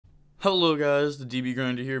Hello guys, the DB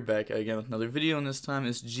Grinder here, back again with another video, and this time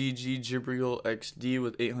it's GG Gibriel XD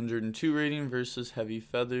with 802 rating versus Heavy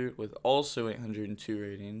Feather with also 802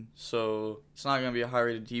 rating. So it's not going to be a high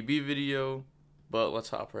rated DB video, but let's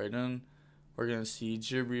hop right in. We're going to see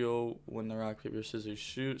Gibriel win the rock, paper, scissors,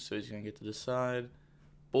 shoot, so he's going to get to decide.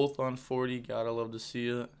 Both on 40, gotta love to see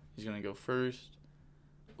it. He's going to go first.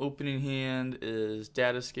 Opening hand is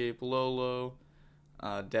Datascape Lolo,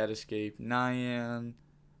 Datascape Nyan,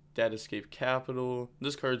 Datascape Capital.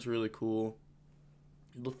 This card's really cool.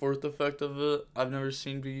 The fourth effect of it, I've never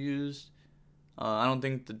seen be used. I don't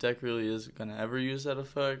think the deck really is going to ever use that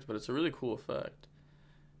effect, but it's a really cool effect.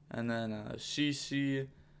 And then Shishi.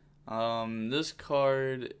 This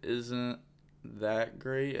card isn't that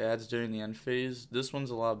great. It adds during the end phase. This one's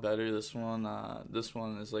a lot better. This one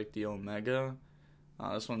is like the Omega.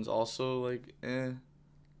 This one's also like eh.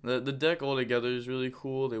 The deck altogether is really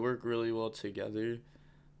cool. They work really well together.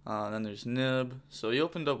 Then there's Nib. So he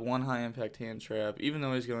opened up one high impact hand trap. Even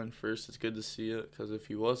though he's going first, it's good to see it, because if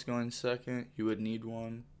he was going second, he would need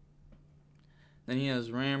one. Then he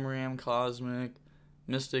has Ram, Cosmic,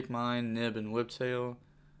 Mystic Mine, Nib, and Whiptail.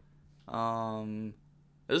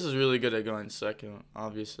 This is really good at going second,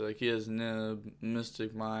 obviously. Like, he has Nib,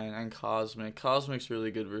 Mystic Mine, and Cosmic. Cosmic's really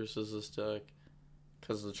good versus this deck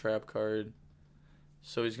because of the trap card.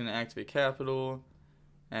 So he's going to activate Capital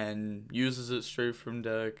and uses it straight from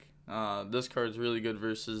deck. This card's really good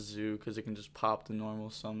versus Zoo because it can just pop the normal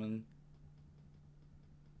summon.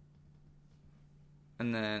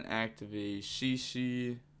 And then activate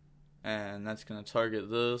Shishi, and that's going to target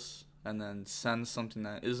this, and then send something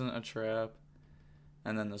that isn't a trap.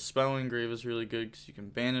 And then the Spell Engrave is really good because you can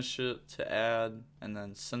banish it to add, and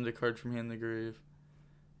then send a card from hand to grave.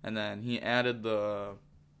 And then he added the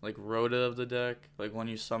Rhoda of the deck, like when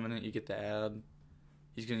you summon it you get to add.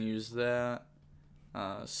 He's going to use that,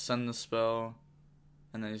 send the spell,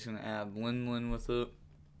 and then he's going to add Lin with it.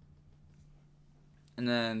 And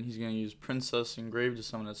then he's going to use Princess Engrave to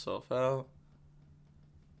summon itself out.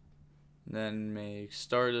 Then make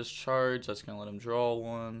Stardust Charge, that's going to let him draw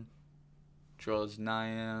one. Draws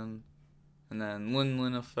Nyan. And then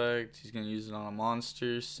Lin effect, he's going to use it on a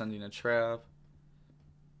monster, sending a trap.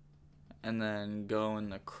 And then go in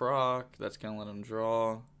the Croc, that's going to let him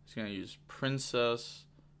draw. He's going to use Princess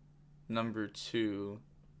number 2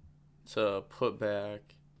 to put back.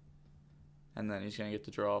 And then he's going to get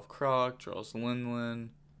the draw of Croc, draws Lin.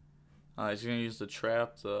 He's going to use the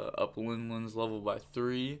trap to up Lin's level by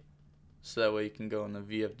 3. So that way he can go in the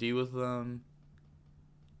VFD with them.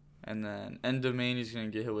 And then end domain, he's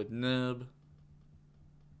going to get hit with Nib.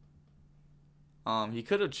 He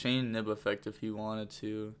could have chained Nib effect if he wanted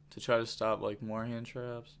to try to stop like more hand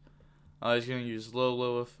traps. He's going to use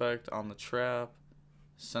Lolo effect on the trap,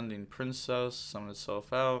 sending Princess, summon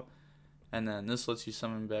itself out, and then this lets you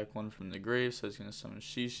summon back one from the grave, so he's going to summon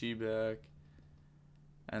Shishi back,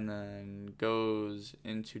 and then goes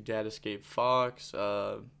into Datascape Fox.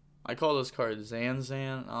 I call this card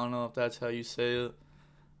Zanzan. I don't know if that's how you say it.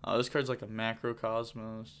 This card's like a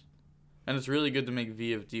Macrocosmos, and it's really good to make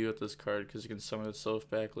VFD with this card because it can summon itself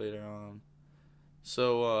back later on.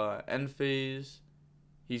 So end phase,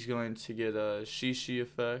 he's going to get a Shishi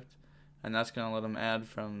effect, and that's going to let him add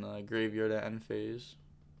from the graveyard at end phase.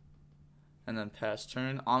 And then pass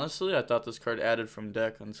turn. Honestly, I thought this card added from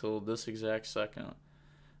deck until this exact second.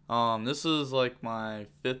 This is like my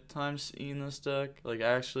 5th time seeing this deck like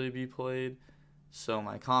actually be played, so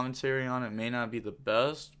my commentary on it may not be the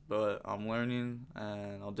best, but I'm learning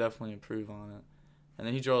and I'll definitely improve on it. And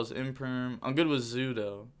then he draws Imperm. I'm good with Zoo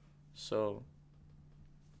though, so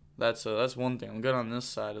that's one thing. I'm good on this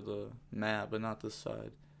side of the map, but not this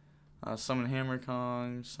side. Summon Hammer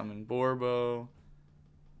Kong, summon Borbo.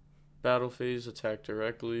 Battle phase, attack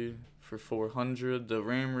directly for 400. The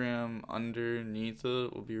Ram underneath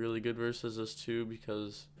it will be really good versus this too,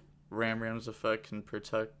 because Ram's effect can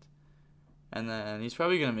protect. And then he's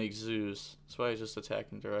probably going to make Zeus. That's why he's just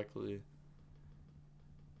attacking directly.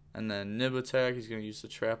 And then Nib attack, he's going to use the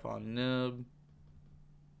trap on Nib.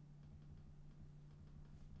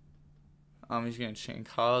 He's going to chain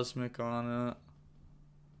Cosmic on it.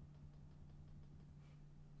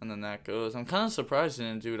 And then that goes. I'm kind of surprised he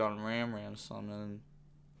didn't do it on Ram summon.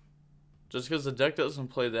 Just because the deck doesn't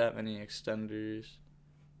play that many extenders.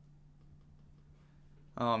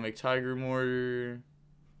 Make Tiger Mortar.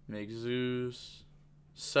 Make Zeus.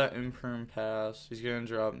 Set Imperm pass. He's going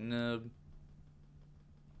to drop Nib.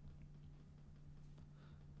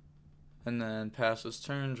 And then pass his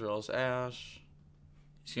turn, draws Ash.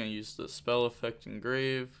 He's going to use the spell effect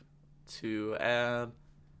Engrave to add.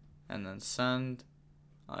 And then send.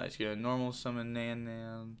 He's going to normal summon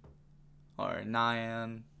Nan. or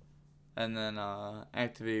Nyan, and then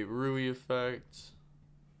activate Rui effect.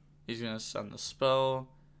 He's gonna send the spell,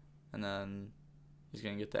 and then he's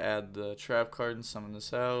gonna get to add the trap card and summon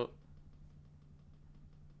this out.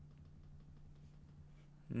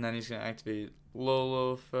 And then he's gonna activate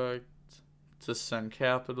Lolo effect to send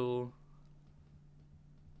capital.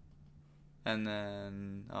 And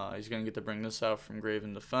then he's gonna get to bring this out from grave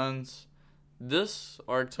and defense. This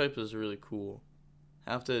archetype is really cool.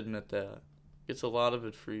 Have to admit that. Gets a lot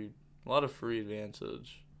of free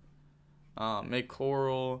advantage. Make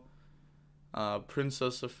coral,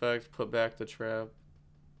 princess effect, put back the trap.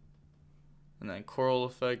 And then coral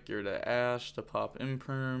effect, get rid of ash to pop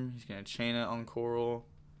imperm. He's gonna chain it on coral.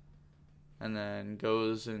 And then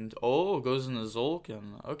goes into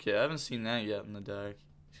Zolkin. Okay, I haven't seen that yet in the deck.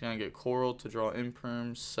 He's gonna get coral to draw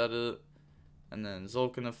imperm, set it, and then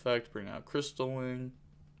Zolkin effect, bring out Crystal Wing.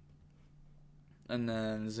 And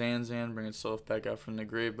then Zanzan bring itself back out from the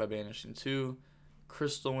grave by banishing 2.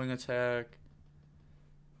 Crystal Wing attack.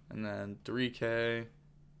 And then 3k,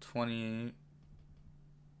 28.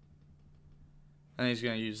 And he's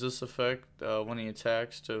gonna use this effect when he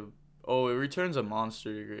attacks to. Oh, it returns a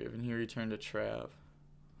monster to grave, and he returned a trap.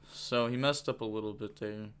 So he messed up a little bit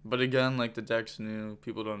there. But again, like, the deck's new.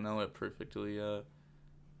 People don't know it perfectly yet.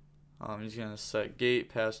 He's going to set gate,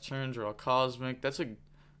 pass turn, draw cosmic. That's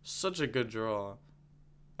such a good draw.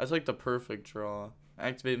 That's like the perfect draw.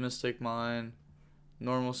 Activate Mystic Mine.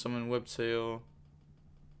 Normal summon Whiptail.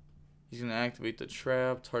 He's going to activate the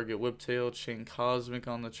trap, target Whiptail, chain cosmic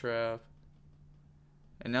on the trap.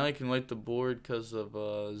 And now he can wipe the board because of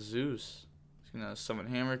Zeus. He's going to summon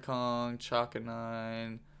Hammer Kong,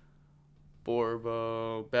 Chakanine,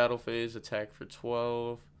 Borbo, Battle Phase, attack for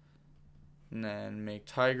 12. And then make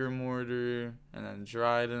Tiger Mortar, and then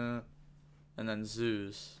Dryden, and then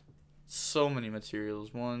Zeus. So many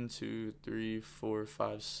materials. 1, 2, 3, 4,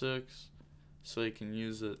 5, 6. So he can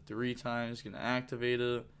use it 3 times. He's going to activate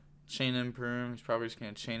it. Chain Imperm. He's probably just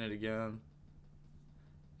going to chain it again.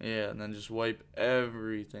 Yeah, and then just wipe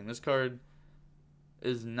everything. This card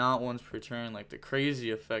is not once per turn. Like, the crazy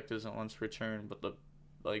effect isn't once per turn, but the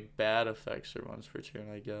bad effects are once per turn,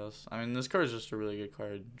 I guess. I mean, this card is just a really good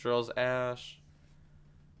card. Draws Ash.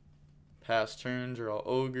 Pass turn, draw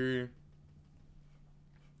Ogre.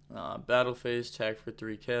 Battle Phase, attack for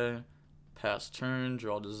 3k. Pass turn,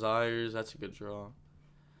 draw Desires. That's a good draw.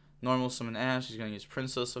 Normal summon Ash. He's going to use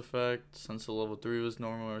Princess effect, since the level 3 was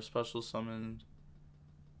normal or special summoned.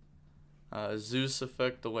 Zeus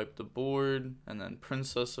effect to wipe the board, and then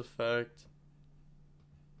Princess effect.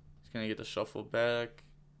 He's going to get to shuffle back.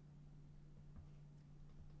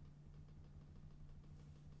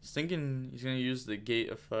 He's thinking he's going to use the gate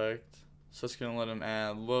effect, so it's going to let him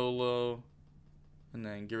add Lolo, and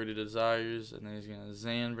then get rid of Desires, and then he's going to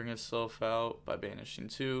Zan bring itself out by banishing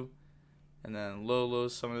 2, and then Lolo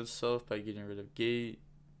summon itself by getting rid of gate.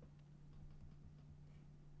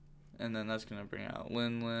 And then that's going to bring out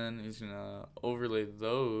Lin Lin. He's going to overlay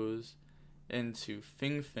those into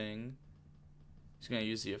Fing Fing. He's going to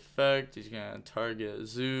use the effect. He's going to target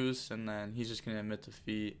Zeus. And then he's just going to admit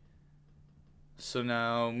defeat. So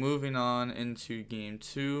now, moving on into game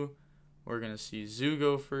 2. We're going to see Zoo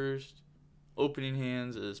go first. Opening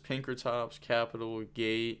hands is Pinkertops, Capital,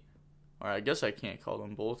 Gate. Or I guess I can't call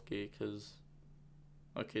them both Gate because...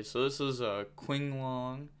 Okay, so this is Qing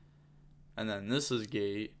Long. And then this is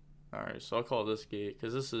Gate. Alright, so I'll call this Gate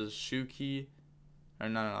because this is Shuki. Or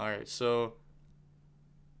no, alright, so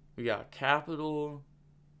we got Capital,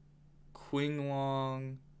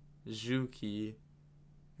 Qinglong, Zhuki,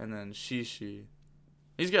 and then Shishi.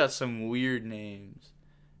 He's got some weird names.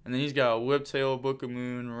 And then he's got Whiptail, Book of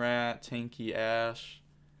Moon, Rat, Tanky, Ash.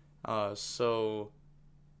 So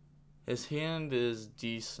his hand is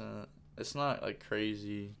decent. It's not like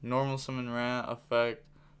crazy. Normal summon Rat effect.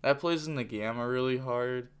 That plays in the Gamma really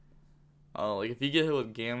hard. Like if you get hit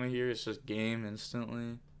with Gamma here, it's just game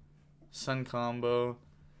instantly. Sun combo.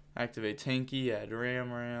 Activate Tanky, add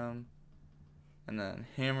Ram. And then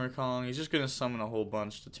Hammer Kong. He's just going to summon a whole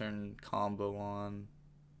bunch to turn combo on.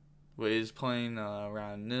 But he's playing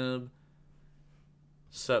around Nib.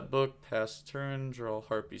 Set book, pass turn, draw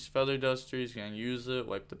Harpy's Feather Duster. He's going to use it,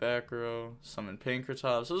 wipe the back row. Summon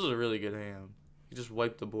Pinkertops. This is a really good hand. You just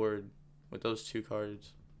wipe the board with those 2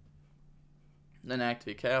 cards. Then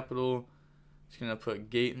activate Capital. He's going to put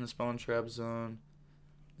Gate in the Spawn Trap Zone.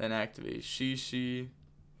 Then activate Shishi.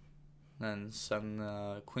 Then send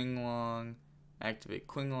Qinglong. Activate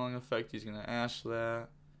Qinglong effect. He's going to Ash that.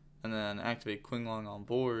 And then activate Qinglong on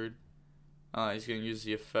board. He's going to use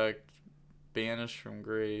the effect Banish from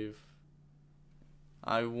Grave.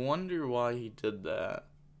 I wonder why he did that.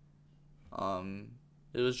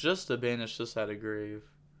 It was just to banish this at a grave.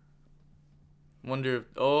 Wonder if,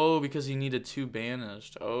 oh, because he needed 2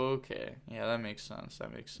 banished. Okay, yeah, that makes sense.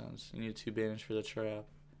 That makes sense. You need 2 banished for the trap.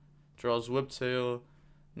 Draws Whiptail,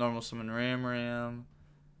 normal summon Ram,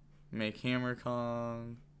 make Hammer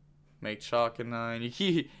Kong, make Chakanine.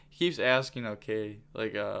 He keeps asking, okay,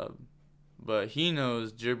 like but he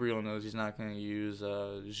knows, Jibril knows he's not gonna use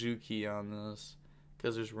Zuki on this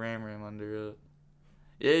because there's Ram under it.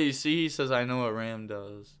 Yeah, you see, he says I know what Ram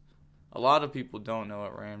does. A lot of people don't know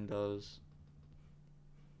what Ram does.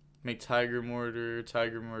 Make Tiger Mortar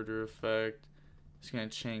effect. He's gonna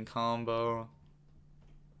chain combo.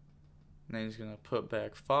 And then he's gonna put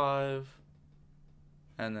back 5.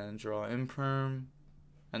 And then draw Imperm.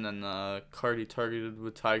 And then the card he targeted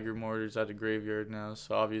with Tiger Mortar's at the graveyard now,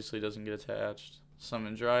 so obviously doesn't get attached.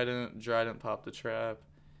 Summon Drident, pop the trap.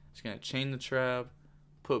 He's gonna chain the trap,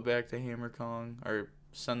 put back the Hammer Kong, or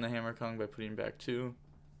send the Hammer Kong by putting back 2.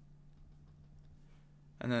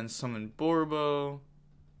 And then summon Borbo.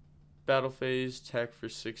 Battle phase, attack for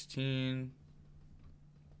 16.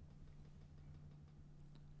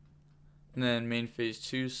 And then main phase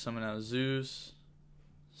 2, summon out Zeus.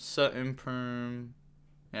 Set Imperm.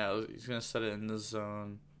 Yeah, he's going to set it in the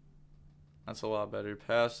zone. That's a lot better.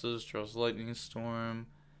 Passes, draws Lightning Storm.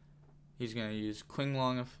 He's going to use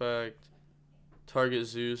Klinglong effect. Target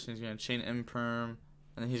Zeus, and he's going to chain Imperm.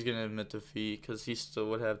 And then he's going to admit defeat because he still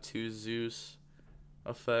would have 2 Zeus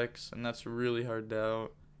effects. And that's really hard to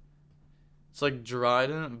doubt. It's like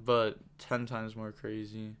Drident, but 10 times more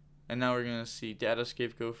crazy. And now we're going to see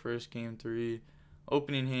Datascape go first, game 3.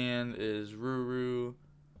 Opening hand is Rui,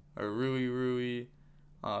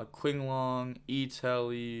 Klinglong,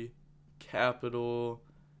 E-Telly, Capital,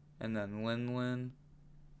 and then Lin.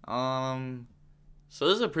 So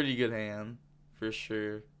this is a pretty good hand, for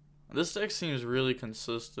sure. This deck seems really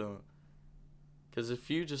consistent. Because if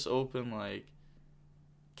you just open, like,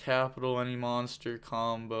 Capital, any monster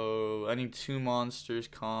combo, any 2 monsters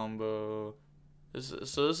combo. This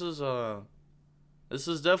is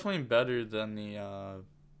definitely better than the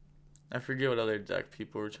I forget what other deck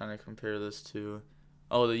people were trying to compare this to.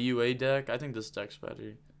 Oh, the UA deck. I think this deck's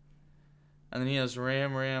better. And then he has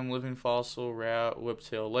Ram, Living Fossil, Rat,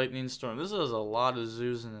 Whiptail, Lightning Storm. This has a lot of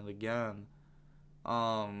zoos in it again.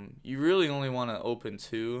 You really only want to open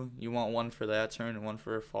 2. You want 1 for that turn and 1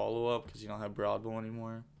 for a follow-up because you don't have Broad Bow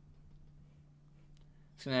anymore.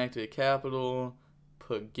 He's going to activate Capital,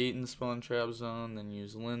 put Gate in Spawn Trap Zone, then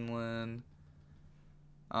use Lin.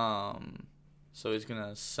 So he's going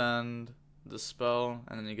to send the spell,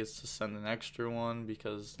 and then he gets to send an extra one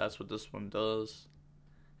because that's what this one does.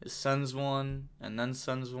 It sends 1, and then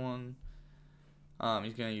sends 1.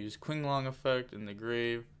 He's going to use Klinglong effect in the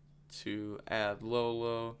grave to add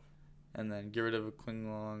Lolo, and then get rid of a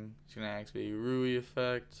Klinglong. He's going to activate Rui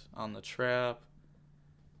effect on the trap.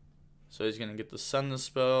 So he's going to get to send the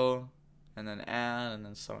spell, and then add, and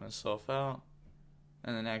then summon himself out.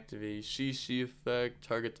 And then activate Shishi effect,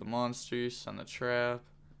 target the monster, send the trap.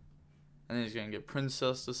 And then he's going to get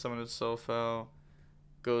Princess to summon itself out.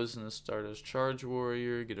 Goes in the Stardust Charge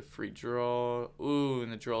Warrior, get a free draw. Ooh,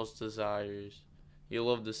 and it draws Desires. You'll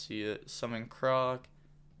love to see it. Summon Croc.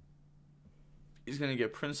 He's going to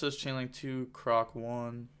get Princess Chainlink 2, Croc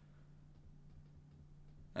 1.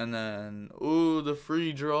 And then, ooh, the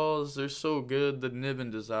free draws, they're so good. The Nib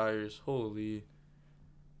and Desires, holy.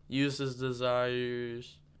 Uses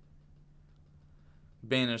Desires.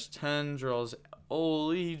 Banish 10, draws,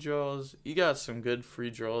 holy draws. You got some good free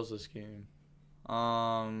draws this game.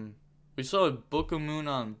 We saw a Book of Moon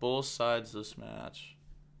on both sides this match.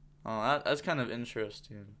 That's kind of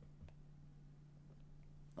interesting.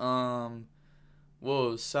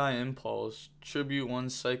 Whoa, Psy Impulse. Tribute 1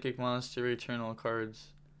 Psychic Monster Eternal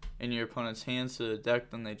cards in your opponent's hands to the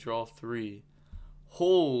deck, then they draw 3.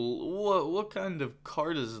 What kind of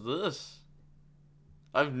card is this?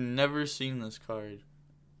 I've never seen this card.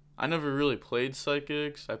 I never really played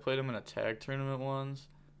Psychics. I played them in a tag tournament once.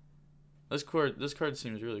 This card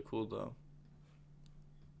seems really cool though.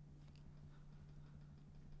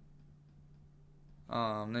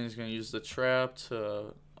 Then he's gonna use the trap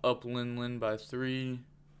to up Lin by 3,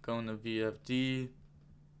 go into VFD,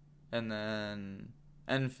 and then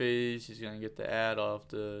end phase, he's gonna get the add off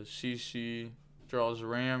the Shishi, draws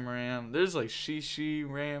Ram. There's like Shishi,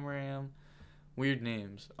 Ram. Weird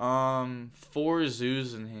names. 4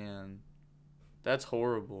 zoos in hand. That's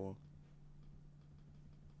horrible.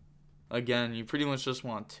 Again, you pretty much just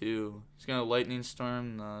want 2. He's gonna Lightning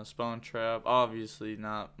Storm the Spawn Trap. Obviously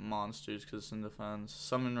not monsters because it's in defense.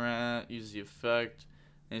 Summon Rat, use the effect.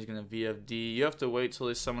 And he's going to VFD. You have to wait till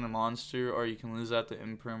they summon a monster, or you can lose that to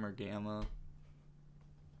Imperm or Gamma.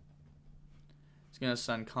 He's going to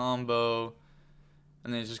send combo.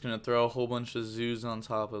 And then he's just going to throw a whole bunch of zoos on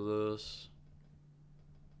top of this.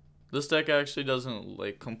 This deck actually doesn't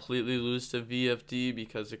like completely lose to VFD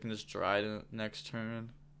because it can just dry it next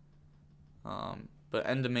turn. But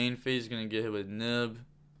end of main phase is going to get hit with Nib.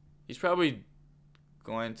 He's probably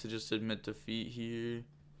going to just admit defeat here.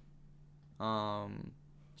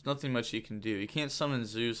 There's nothing much he can do. He can't summon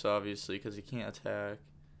Zeus, obviously, because he can't attack.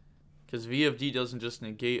 Because VFD doesn't just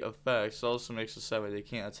negate effects, it also makes it so that they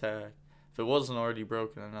can't attack. If it wasn't already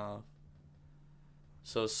broken enough.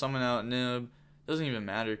 So summon out Nib. Doesn't even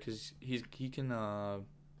matter because he's gonna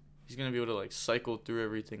be able to like cycle through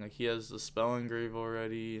everything. Like he has the spell engrave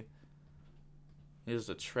already. He has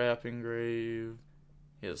the trap engrave.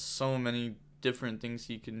 He has so many different things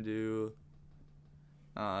he can do.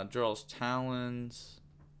 Draws talons.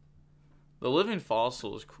 The living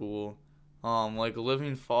fossil is cool. Like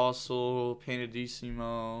living fossil,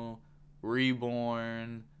 Paintedissimo,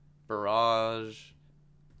 reborn, barrage.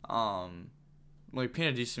 Like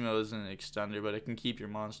Paintedissimo isn't an extender, but it can keep your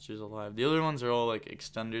monsters alive. The other ones are all like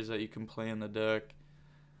extenders that you can play in the deck.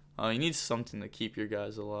 You need something to keep your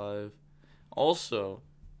guys alive. Also,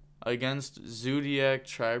 against Zoodiac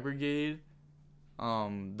Tri-Brigade,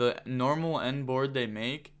 the normal end board they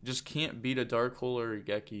make just can't beat a Dark Hole or a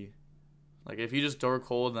Geki. Like if you just Dark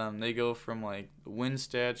Hole them, they go from like Wind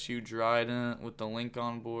Statue, Dryden with the Link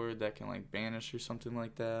on board that can like banish or something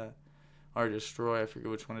like that. Or destroy, I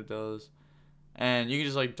forget which one it does. And you can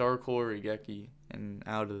just like Dark Hole or Geki and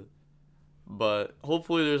out of it. But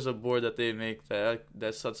hopefully there's a board that they make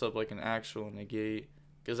that sets up like an actual negate.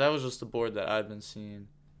 Because that was just the board that I've been seeing.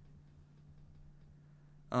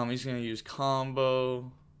 He's going to use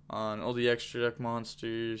combo on all the extra deck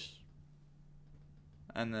monsters.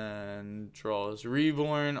 And then draws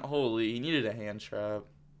Reborn. Holy, he needed a hand trap.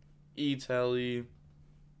 E-Telly.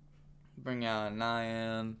 Bring out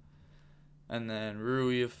Nyan. And then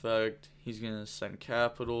Rui effect. He's going to send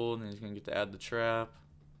Capital. And then he's going to get to add the trap.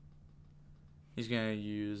 He's going to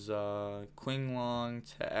use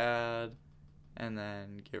Qinglong to add. And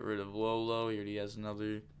then get rid of Lolo. He already has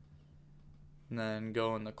another. And then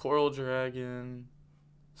go in the Coral Dragon.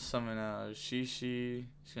 Summon out Shishi.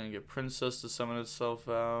 He's going to get Princess to summon itself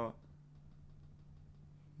out.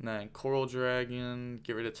 And then Coral Dragon.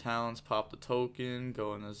 Get rid of Talents. Pop the token.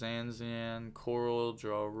 Go into Zanzan. Coral.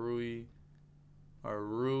 Draw Rui. Or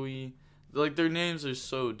Rui. Like, their names are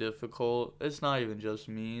so difficult. It's not even just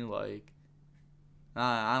me. Like,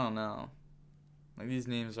 I don't know. Like, these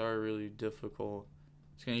names are really difficult.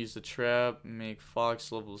 He's going to use the trap, make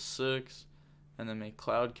Fox level 6, and then make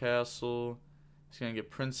Cloud Castle. He's going to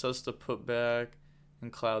get Princess to put back,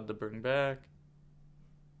 and Cloud to bring back.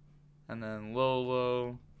 And then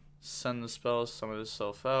Lolo, send the spell, summon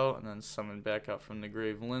itself out, and then summon back out from the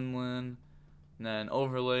grave Lin Lin. And then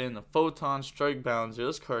overlay in the Photon Strike Bouncer.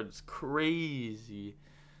 This card is crazy.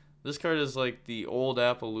 This card is like the old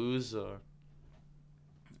Appaloosa.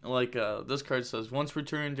 Like, this card says, once per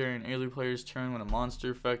turn during an early player's turn, when a monster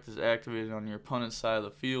effect is activated on your opponent's side of the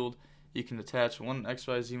field, you can attach one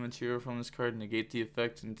XYZ material from this card, negate the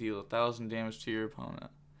effect, and deal 1,000 damage to your opponent.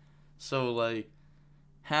 So, like,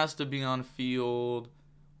 has to be on field,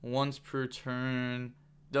 once per turn,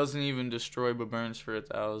 doesn't even destroy but burns for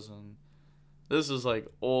 1,000. This is like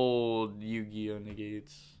old Yu-Gi-Oh!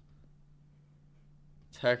 Negates.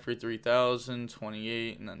 Attack for 3,000,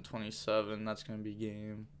 28, and then 27. That's going to be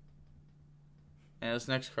game. And this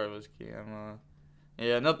next card was Gamma.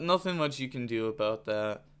 Yeah, nothing much you can do about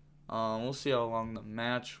that. We'll see how long the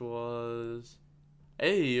match was.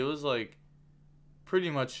 Hey, it was like pretty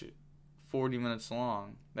much 40 minutes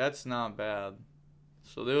long. That's not bad.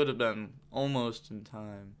 So they would have been almost in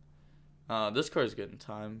time. This card's good in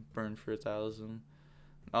time. Burn for 1,000.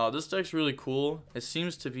 This deck's really cool. It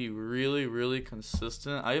seems to be really, really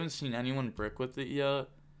consistent. I haven't seen anyone brick with it yet.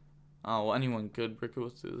 Well, anyone good brick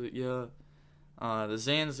with it yet. The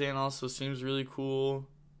Zanzan also seems really cool.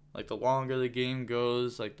 Like, the longer the game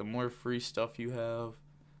goes, like, the more free stuff you have.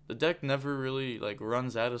 The deck never really, like,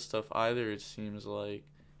 runs out of stuff either, it seems like.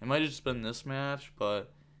 It might have just been this match,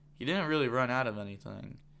 but he didn't really run out of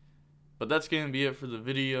anything. But that's going to be it for the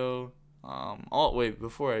video. Wait,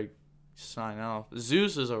 before I sign off,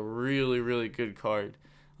 Zeus is a really, really good card.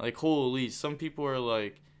 Like, holy, some people are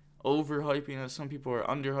like overhyping it, some people are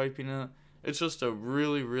underhyping it. It's just a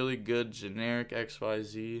really, really good generic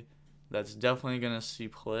XYZ that's definitely gonna see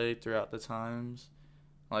play throughout the times.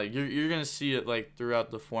 Like, you're gonna see it like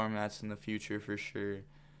throughout the formats in the future for sure.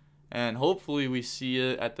 And hopefully we see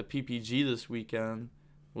it at the PPG this weekend.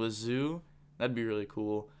 with Zoo. That'd be really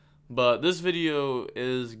cool. But this video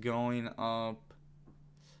is going up,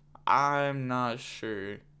 I'm not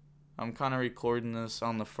sure. I'm kind of recording this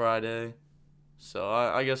on the Friday, so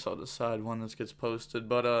I guess I'll decide when this gets posted.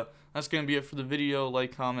 But that's going to be it for the video.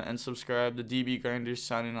 Like, comment, and subscribe. The DB Grinders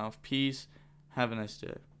signing off. Peace. Have a nice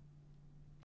day.